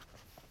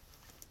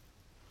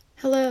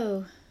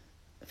Hello,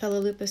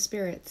 fellow lupus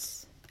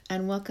spirits,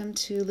 and welcome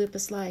to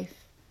Lupus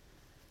Life.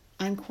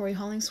 I'm Corey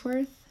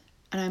Hollingsworth,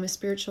 and I'm a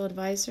spiritual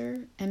advisor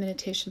and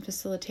meditation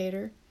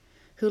facilitator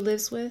who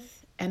lives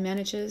with and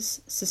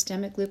manages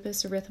systemic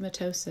lupus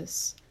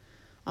erythematosus,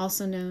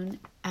 also known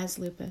as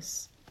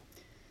lupus.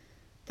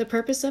 The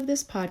purpose of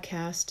this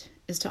podcast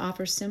is to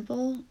offer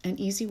simple and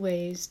easy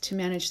ways to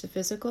manage the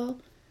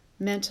physical,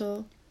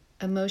 mental,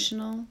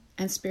 emotional,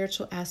 and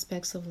spiritual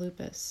aspects of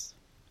lupus.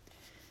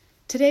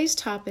 Today's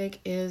topic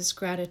is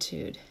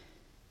gratitude,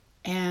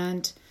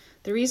 and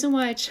the reason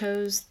why I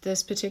chose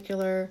this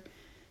particular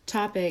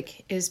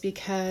topic is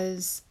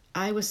because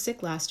I was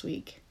sick last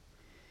week,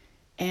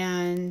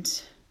 and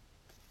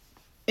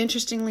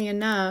interestingly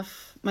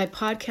enough, my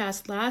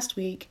podcast last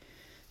week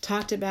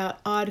talked about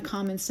odd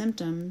common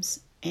symptoms,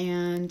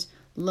 and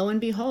lo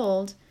and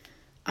behold,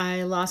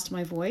 I lost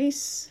my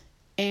voice,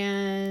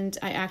 and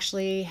I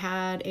actually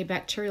had a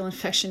bacterial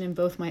infection in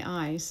both my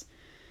eyes.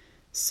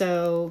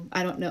 So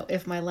I don't know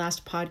if my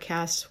last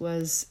podcast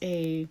was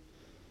a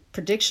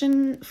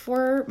prediction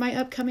for my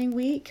upcoming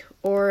week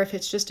or if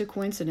it's just a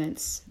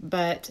coincidence.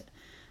 But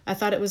I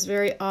thought it was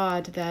very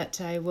odd that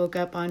I woke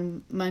up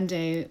on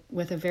Monday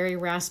with a very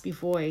raspy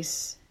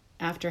voice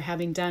after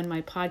having done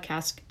my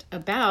podcast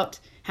about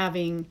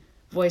having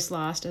voice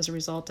loss as a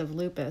result of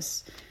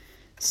lupus.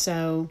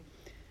 So,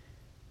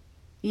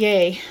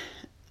 yay.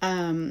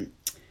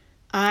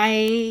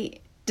 I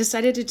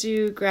decided to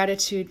do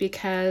gratitude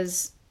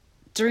because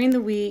during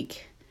the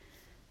week,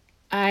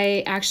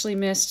 I actually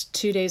missed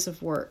 2 days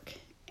of work,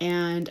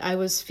 and I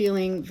was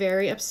feeling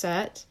very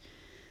upset.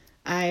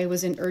 I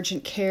was in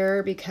urgent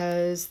care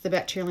because the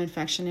bacterial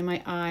infection in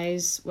my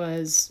eyes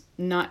was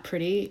not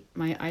pretty.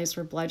 My eyes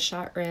were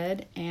bloodshot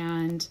red,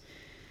 and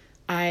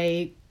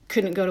I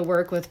couldn't go to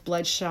work with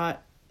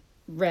bloodshot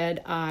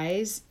red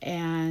eyes.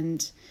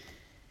 And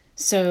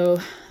so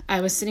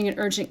I was sitting in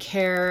urgent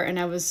care, and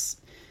I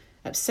was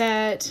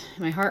upset.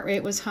 My heart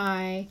rate was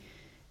high.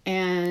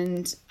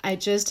 And I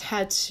just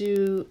had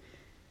to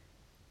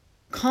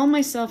calm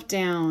myself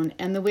down.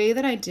 And the way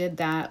that I did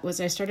that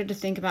was I started to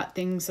think about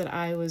things that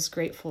I was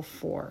grateful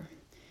for.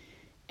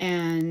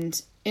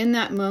 And in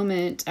that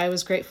moment, I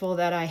was grateful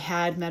that I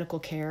had medical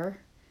care.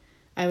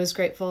 I was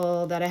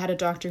grateful that I had a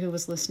doctor who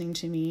was listening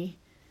to me.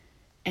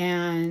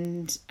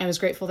 And I was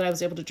grateful that I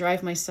was able to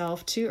drive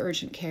myself to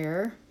urgent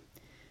care.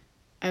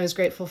 I was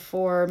grateful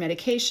for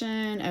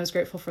medication. I was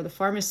grateful for the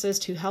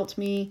pharmacist who helped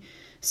me.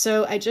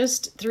 So I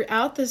just,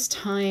 throughout this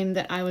time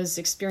that I was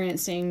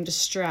experiencing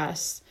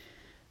distress,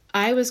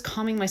 I was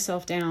calming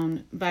myself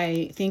down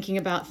by thinking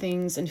about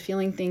things and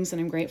feeling things that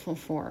I'm grateful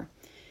for.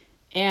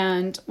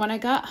 And when I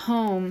got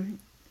home,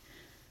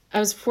 I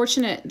was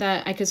fortunate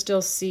that I could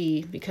still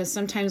see, because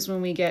sometimes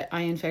when we get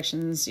eye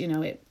infections,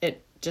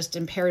 it just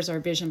impairs our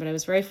vision, but I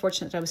was very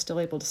fortunate that I was still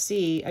able to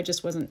see. I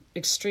just wasn't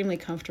extremely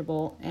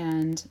comfortable,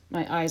 and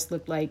my eyes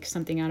looked like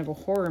something out of a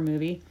horror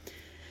movie.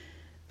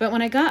 But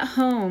when I got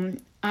home,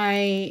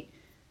 I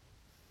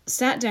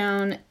sat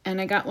down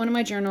and I got one of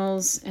my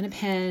journals and a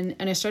pen,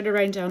 and I started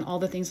writing down all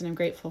the things that I'm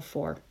grateful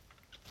for.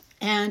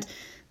 And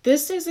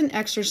this is an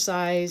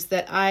exercise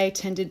that I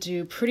tend to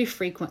do pretty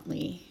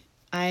frequently.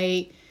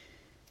 I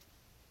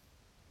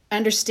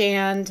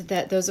understand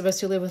that those of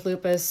us who live with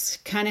lupus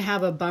kind of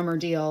have a bummer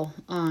deal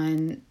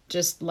on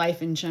just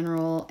life in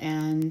general,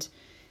 and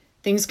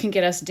things can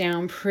get us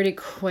down pretty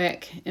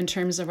quick in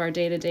terms of our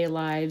day-to-day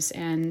lives.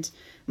 And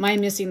my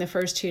missing the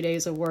first 2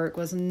 days of work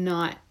was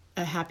not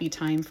a happy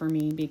time for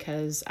me,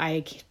 because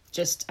I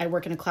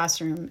work in a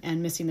classroom,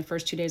 and missing the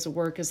first 2 days of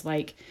work is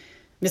like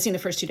missing the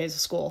first 2 days of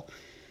school.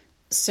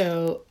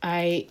 So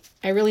I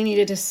really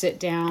needed to sit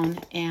down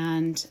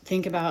and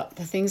think about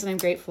the things that I'm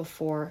grateful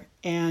for.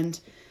 And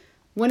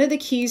one of the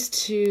keys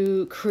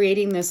to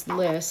creating this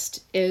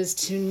list is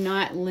to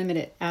not limit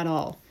it at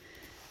all.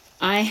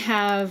 I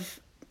have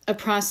a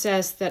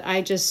process that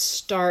I just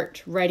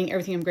start writing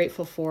everything I'm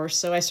grateful for.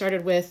 So I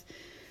started with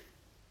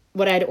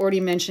what I'd already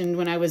mentioned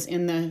when I was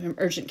in the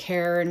urgent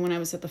care and when I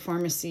was at the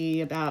pharmacy,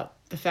 about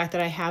the fact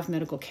that I have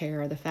medical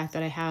care, the fact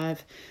that I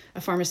have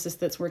a pharmacist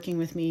that's working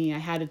with me. I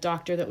had a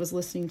doctor that was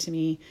listening to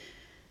me.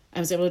 I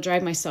was able to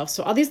drive myself.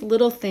 So all these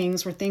little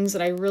things were things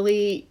that I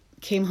really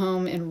came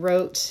home and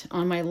wrote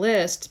on my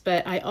list.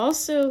 But I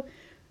also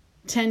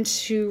tend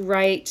to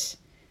write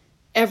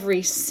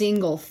every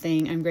single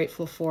thing I'm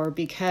grateful for,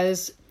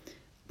 because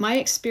my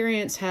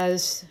experience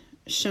has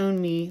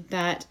shown me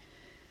that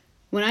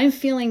when I'm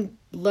feeling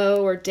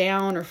low or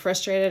down or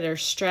frustrated or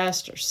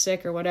stressed or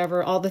sick or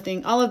whatever, all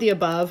of the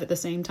above at the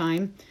same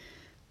time,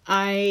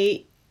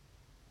 I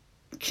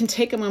can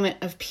take a moment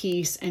of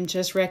peace and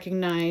just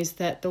recognize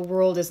that the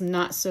world is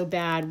not so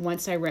bad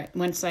once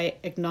I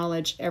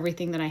acknowledge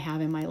everything that I have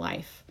in my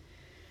life.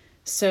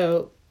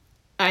 So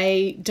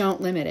I don't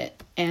limit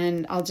it.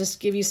 And I'll just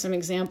give you some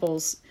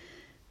examples.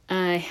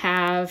 I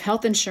have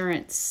health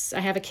insurance. I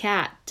have a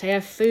cat. I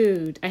have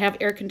food. I have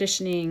air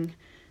conditioning,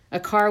 a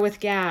car with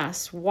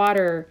gas,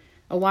 water,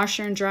 a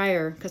washer and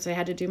dryer because I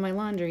had to do my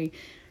laundry.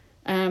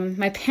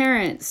 My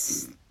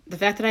parents, the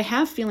fact that I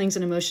have feelings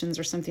and emotions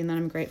are something that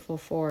I'm grateful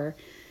for.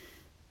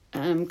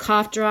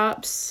 Cough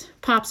drops,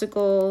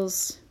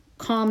 popsicles,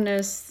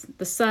 calmness,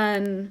 the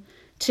sun,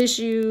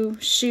 tissue,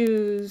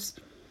 shoes,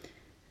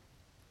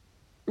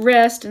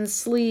 rest and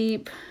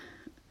sleep,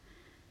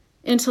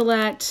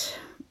 intellect,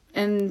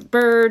 and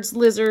birds,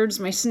 lizards,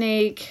 my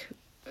snake,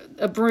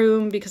 a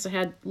broom because I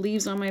had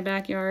leaves on my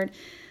backyard.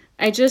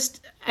 I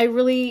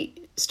really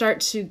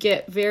start to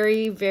get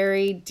very,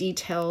 very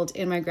detailed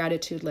in my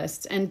gratitude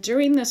lists. And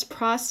during this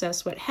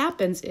process, what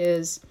happens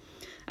is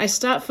I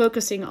stop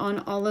focusing on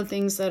all the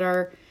things that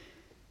are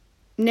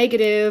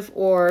negative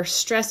or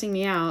stressing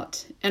me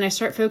out, and I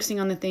start focusing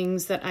on the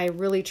things that I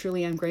really,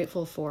 truly am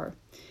grateful for.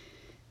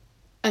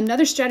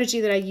 Another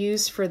strategy that I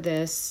use for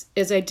this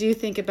is I do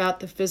think about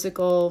the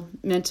physical,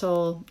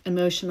 mental,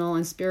 emotional,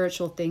 and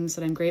spiritual things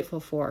that I'm grateful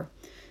for.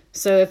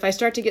 So if I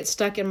start to get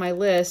stuck in my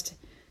list,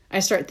 I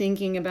start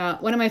thinking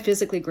about, what am I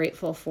physically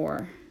grateful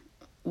for?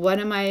 What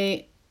am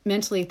I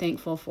mentally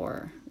thankful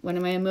for? What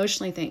am I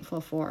emotionally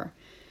thankful for?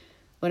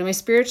 What am I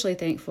spiritually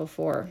thankful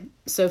for?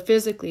 So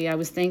physically, I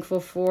was thankful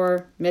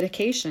for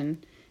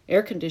medication,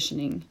 air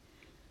conditioning,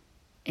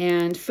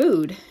 and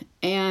food.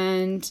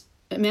 And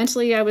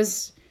mentally, I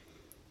was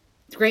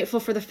grateful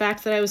for the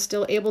fact that I was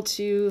still able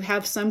to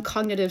have some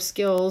cognitive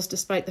skills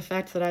despite the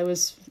fact that I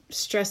was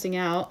stressing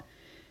out.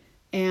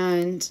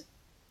 And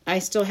I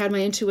still had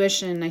my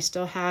intuition. I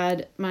still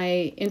had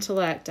my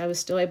intellect. I was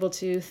still able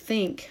to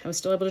think. I was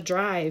still able to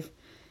drive.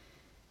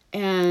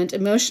 And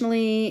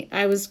emotionally,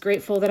 I was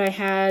grateful that I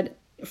had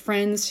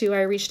friends who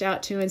I reached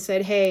out to and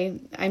said, hey,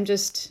 I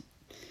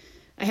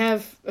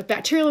have a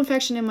bacterial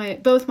infection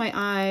in both my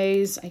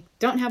eyes. I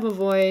don't have a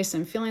voice.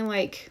 I'm feeling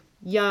like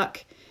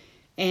yuck.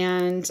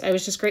 And I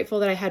was just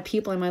grateful that I had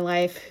people in my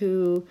life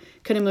who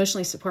could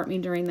emotionally support me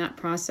during that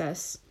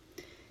process.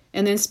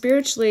 And then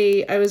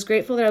spiritually, I was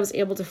grateful that I was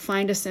able to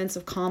find a sense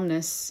of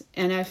calmness,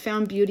 and I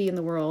found beauty in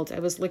the world. I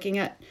was looking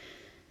at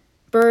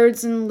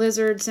birds and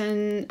lizards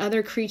and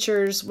other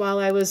creatures while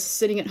I was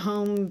sitting at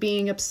home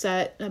being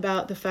upset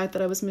about the fact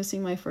that I was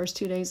missing my first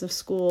 2 days of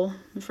school,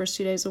 the first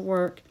 2 days of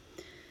work.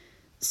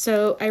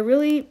 So I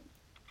really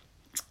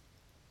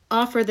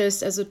offer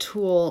this as a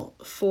tool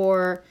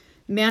for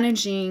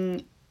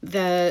managing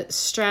the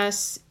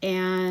stress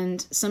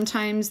and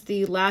sometimes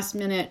the last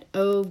minute,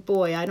 oh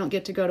boy, I don't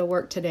get to go to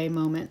work today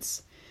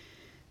moments.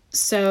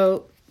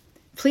 So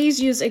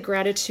please use a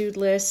gratitude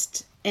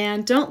list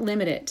and don't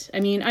limit it. I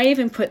mean, I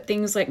even put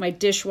things like my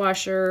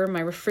dishwasher,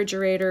 my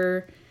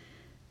refrigerator,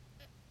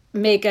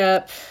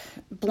 makeup,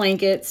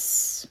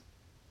 blankets,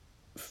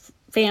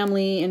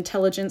 family,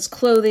 intelligence,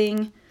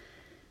 clothing,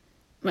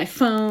 my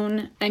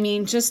phone. I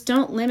mean, just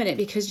don't limit it,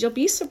 because you'll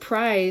be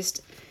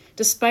surprised.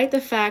 Despite the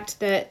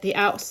fact that the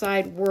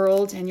outside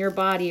world and your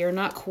body are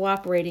not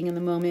cooperating in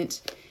the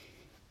moment,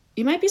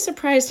 you might be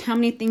surprised how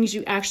many things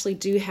you actually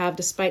do have,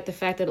 despite the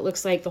fact that it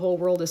looks like the whole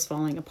world is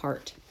falling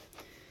apart.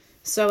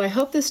 So I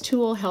hope this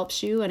tool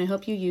helps you, and I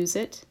hope you use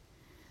it.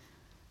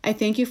 I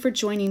thank you for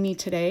joining me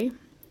today.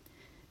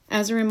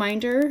 As a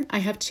reminder, I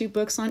have 2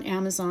 books on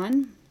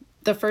Amazon.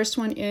 The first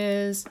one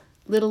is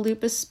Little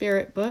Lupus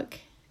Spirit Book,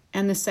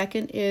 and the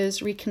second is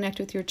Reconnect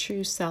with Your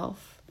True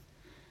Self.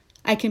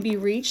 I can be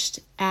reached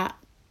at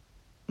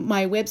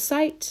my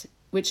website,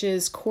 which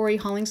is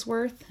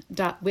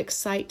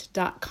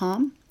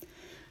CoreyHollingsworth.wixsite.com.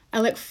 I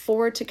look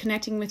forward to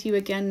connecting with you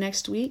again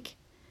next week.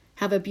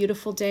 Have a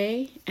beautiful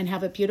day and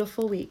have a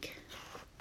beautiful week.